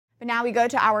But now we go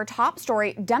to our top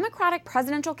story. Democratic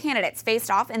presidential candidates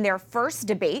faced off in their first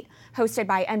debate, hosted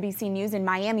by NBC News in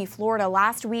Miami, Florida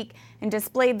last week, and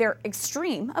displayed their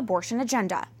extreme abortion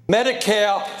agenda.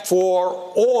 Medicare for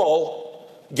all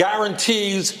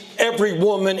guarantees every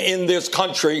woman in this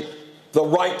country the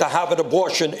right to have an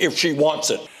abortion if she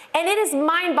wants it. And it is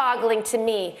mind-boggling to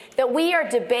me that we are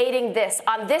debating this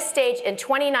on this stage in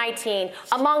 2019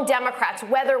 among Democrats,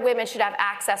 whether women should have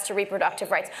access to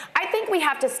reproductive rights. I think we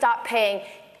have to stop playing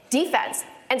defense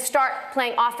and start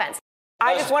playing offense.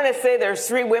 I just want to say there's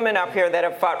 3 women up here that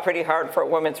have fought pretty hard for a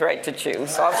woman's right to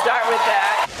choose. So I'll start with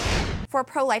that. For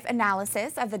pro-life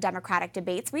analysis of the Democratic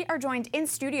debates, we are joined in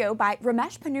studio by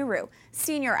Ramesh Ponnuru,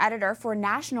 senior editor for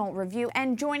National Review.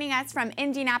 And joining us from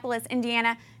Indianapolis,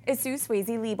 Indiana, is Swayze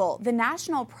Liebel, the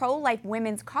National Pro-Life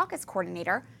Women's Caucus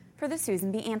coordinator for the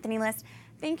Susan B. Anthony list.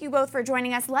 Thank you both for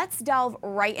joining us. Let's delve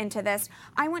right into this.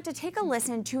 I want to take a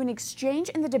listen to an exchange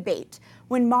in the debate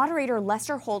when moderator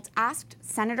Lester Holt asked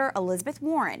Senator Elizabeth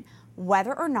Warren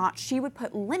whether or not she would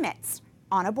put limits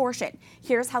on abortion.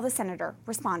 Here's how the senator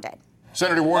responded.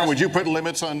 Senator Warren, would you put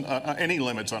limits on any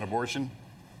limits on abortion?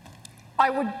 I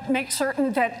would make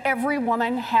certain that every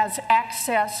woman has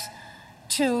access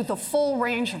to the full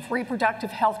range of reproductive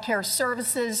health care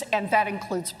services, and that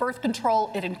includes birth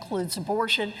control, it includes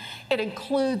abortion, it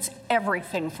includes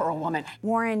everything for a woman.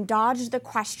 Warren dodged the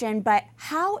question, but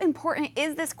how important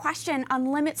is this question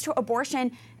on limits to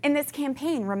abortion in this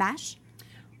campaign, Ramesh?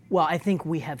 Well, I think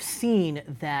we have seen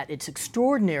that it's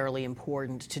extraordinarily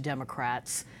important to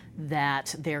Democrats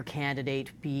that their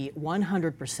candidate be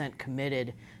 100%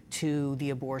 committed to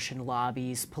the abortion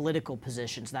lobby's political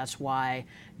positions. That's why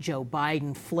Joe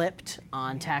Biden flipped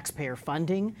on taxpayer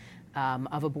funding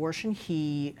of abortion.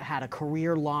 He had a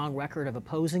career-long record of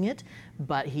opposing it,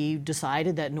 but he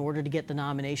decided that in order to get the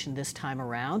nomination this time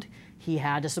around, he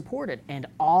had to support it. And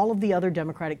all of the other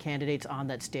Democratic candidates on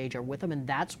that stage are with him, and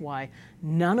that's why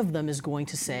none of them is going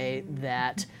to say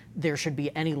that there should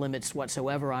be any limits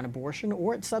whatsoever on abortion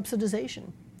or its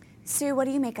subsidization. Sue, what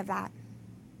do you make of that?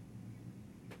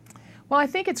 Well, I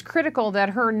think it's critical that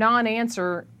her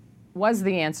non-answer was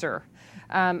the answer.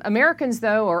 Americans,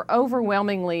 though, are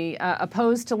overwhelmingly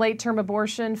opposed to late-term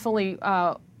abortion.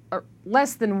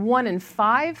 Less than 1 in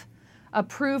 5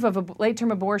 approve of a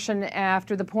late-term abortion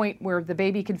after the point where the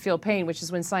baby can feel pain, which is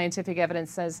when scientific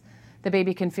evidence says the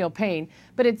baby can feel pain.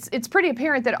 But it's pretty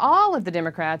apparent that all of the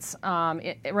Democrats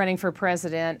running for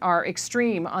president are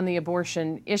extreme on the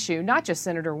abortion issue, not just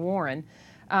Senator Warren.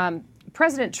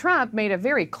 President Trump made a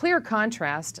very clear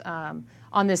contrast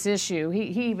on this issue. He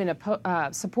even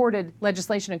supported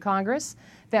legislation in Congress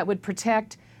that would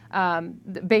protect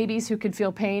the babies who could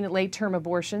feel pain at late-term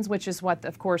abortions, which is what,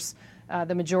 of course,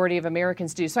 the majority of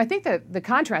Americans do. So I think that the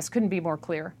contrast couldn't be more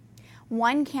clear.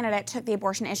 One candidate took the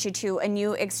abortion issue to a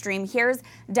new extreme. Here's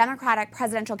Democratic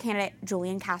presidential candidate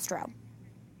Julian Castro.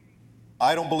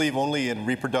 I don't believe only in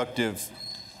reproductive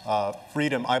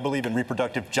freedom. I believe in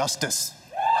reproductive justice.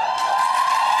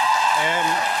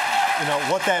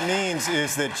 And what that means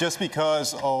is that just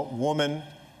because a woman,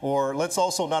 or let's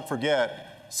also not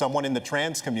forget someone in the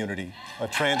trans community, a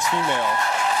trans female,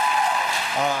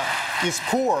 is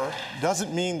poor,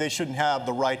 doesn't mean they shouldn't have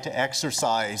the right to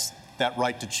exercise that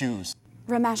right to choose.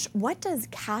 Ramesh, what does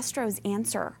Castro's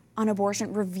answer on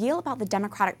abortion reveal about the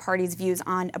Democratic Party's views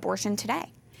on abortion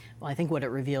today? Well, I think what it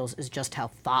reveals is just how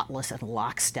thoughtless and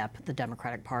lockstep the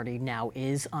Democratic Party now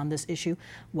is on this issue.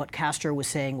 What Castro was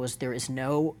saying was there is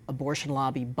no abortion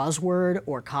lobby buzzword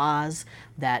or cause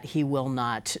that he will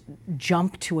not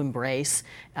jump to embrace,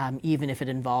 even if it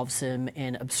involves him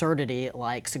in absurdity,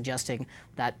 like suggesting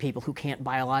that people who can't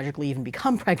biologically even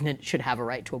become pregnant should have a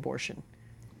right to abortion.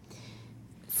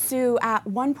 Sue, at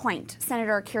one point,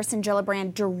 Senator Kirsten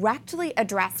Gillibrand directly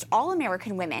addressed all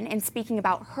American women in speaking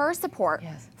about her support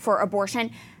for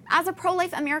abortion. As a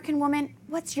pro-life American woman,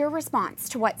 what's your response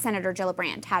to what Senator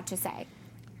Gillibrand had to say?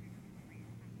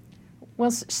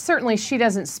 Well, certainly she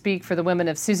doesn't speak for the women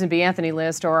of Susan B. Anthony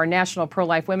list or our National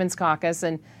Pro-Life Women's Caucus,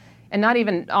 and not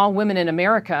even all women in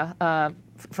America,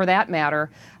 for that matter.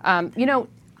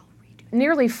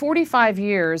 Nearly 45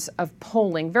 years of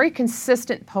polling, very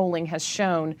consistent polling, has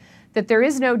shown that there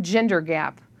is no gender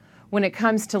gap when it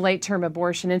comes to late-term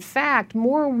abortion. In fact,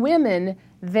 more women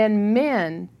than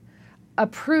men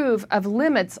approve of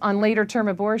limits on later-term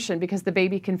abortion because the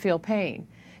baby can feel pain.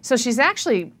 So she's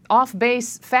actually off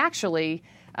base factually,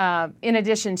 in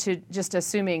addition to just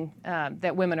assuming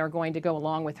that women are going to go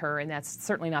along with her, and that's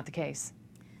certainly not the case.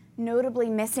 Notably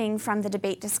missing from the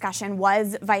debate discussion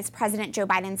was Vice President Joe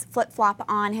Biden's flip-flop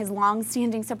on his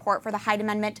long-standing support for the Hyde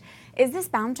Amendment. Is this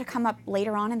bound to come up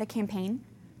later on in the campaign?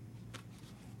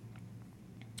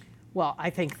 Well, I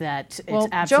think that it's Well,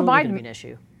 absolutely Joe going to Biden- be an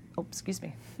issue. Oh, excuse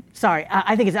me. Sorry,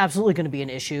 I think it's absolutely going to be an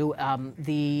issue.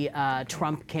 The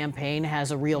Trump campaign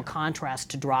has a real contrast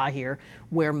to draw here,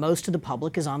 where most of the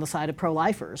public is on the side of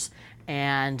pro-lifers.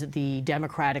 And the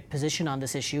Democratic position on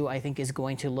this issue, I think, is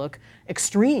going to look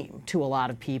extreme to a lot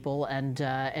of people,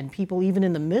 and people even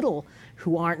in the middle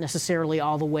who aren't necessarily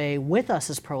all the way with us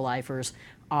as pro-lifers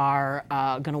are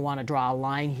going to want to draw a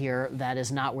line here that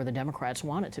is not where the Democrats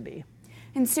want it to be.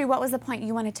 And Sue, what was the point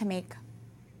you wanted to make?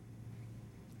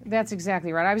 That's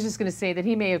exactly right. I was just going to say that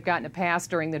he may have gotten a pass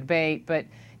during the debate, but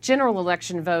general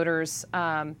election voters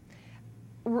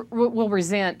will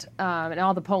resent, and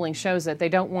all the polling shows that they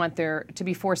don't want to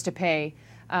be forced to pay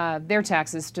their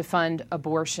taxes to fund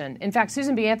abortion. In fact,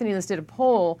 Susan B. Anthony did a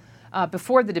poll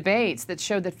before the debates that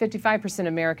showed that 55% of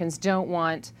Americans don't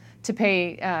want to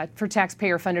pay for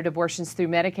taxpayer-funded abortions through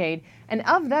Medicaid. And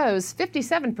of those,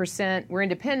 57% were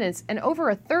independents, and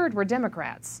over a third were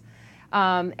Democrats.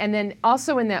 And then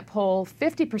also in that poll,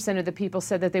 50% of the people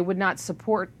said that they would not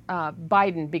support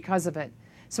Biden because of it.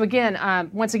 So again,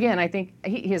 once again, I think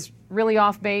he is really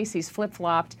off base. He's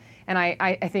flip-flopped, and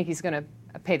I think he's going to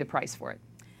pay the price for it.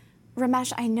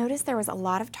 Ramesh, I noticed there was a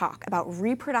lot of talk about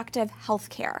reproductive health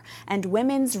care and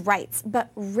women's rights,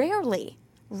 but rarely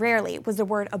was the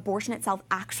word abortion itself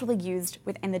actually used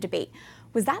within the debate.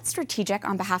 Was that strategic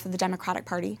on behalf of the Democratic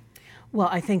Party? Well,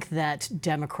 I think that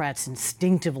Democrats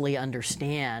instinctively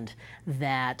understand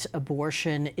that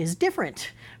abortion is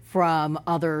different from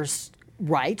others'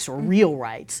 rights or real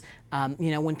rights.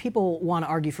 When people want to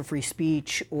argue for free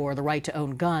speech or the right to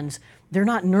own guns, they're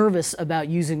not nervous about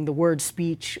using the word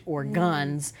speech or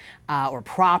guns or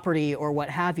property or what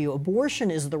have you. Abortion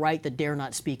is the right that dare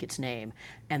not speak its name.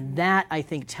 And that, I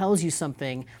think, tells you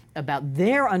something about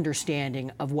their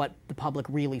understanding of what the public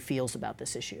really feels about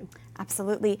this issue.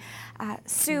 Absolutely.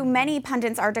 Sue, many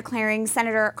pundits are declaring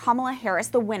Senator Kamala Harris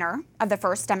the winner of the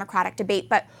first Democratic debate,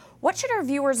 but what should our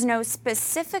viewers know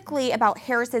specifically about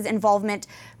Harris's involvement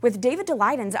with David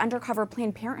Daleidon's undercover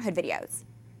Planned Parenthood videos?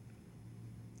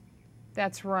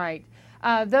 That's right.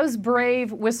 Those brave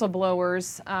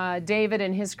whistleblowers, David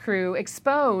and his crew,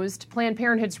 exposed Planned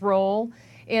Parenthood's role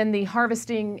in the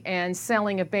harvesting and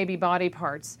selling of baby body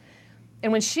parts.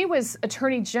 And when she was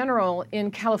Attorney General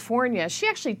in California, she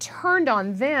actually turned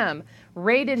on them,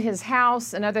 raided his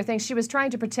house and other things. She was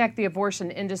trying to protect the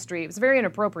abortion industry. It was very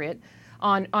inappropriate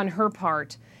on her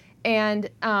part. And,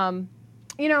 the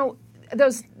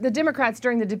Democrats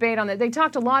during the debate on that, they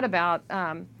talked a lot about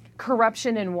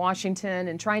corruption in Washington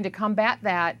and trying to combat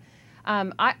that.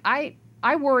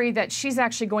 I worry that she's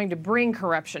actually going to bring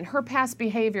corruption. Her past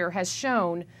behavior has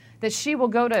shown that she will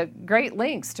go to great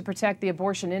lengths to protect the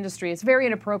abortion industry. It's very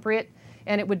inappropriate,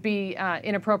 and it would be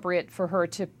inappropriate for her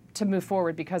to move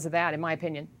forward because of that, in my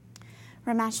opinion.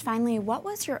 Ramesh, finally, what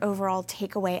was your overall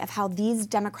takeaway of how these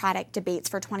Democratic debates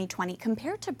for 2020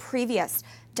 compared to previous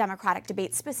Democratic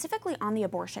debates, specifically on the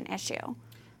abortion issue?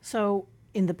 So,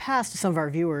 in the past, some of our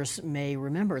viewers may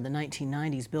remember the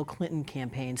 1990s Bill Clinton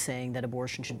campaign saying that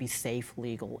abortion should be safe,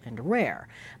 legal, and rare.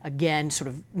 Again, sort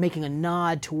of making a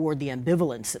nod toward the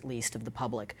ambivalence, at least, of the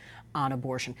public on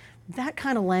abortion. That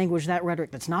kind of language, that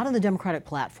rhetoric, that's not on the Democratic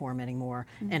platform anymore,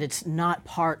 and it's not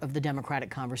part of the Democratic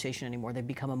conversation anymore. They've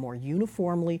become a more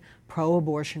uniformly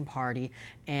pro-abortion party,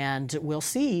 and we'll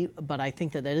see, but I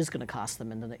think that is going to cost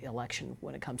them in the election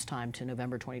when it comes time to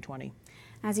November 2020.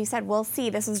 As you said, we'll see.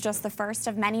 This is just the first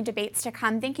of many debates to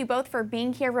come. Thank you both for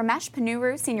being here. Ramesh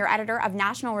Ponnuru, Senior Editor of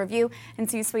National Review, and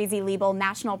Sue Swayze Liebel,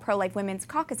 National Pro-Life Women's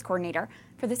Caucus Coordinator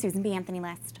for the Susan B. Anthony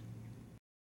List.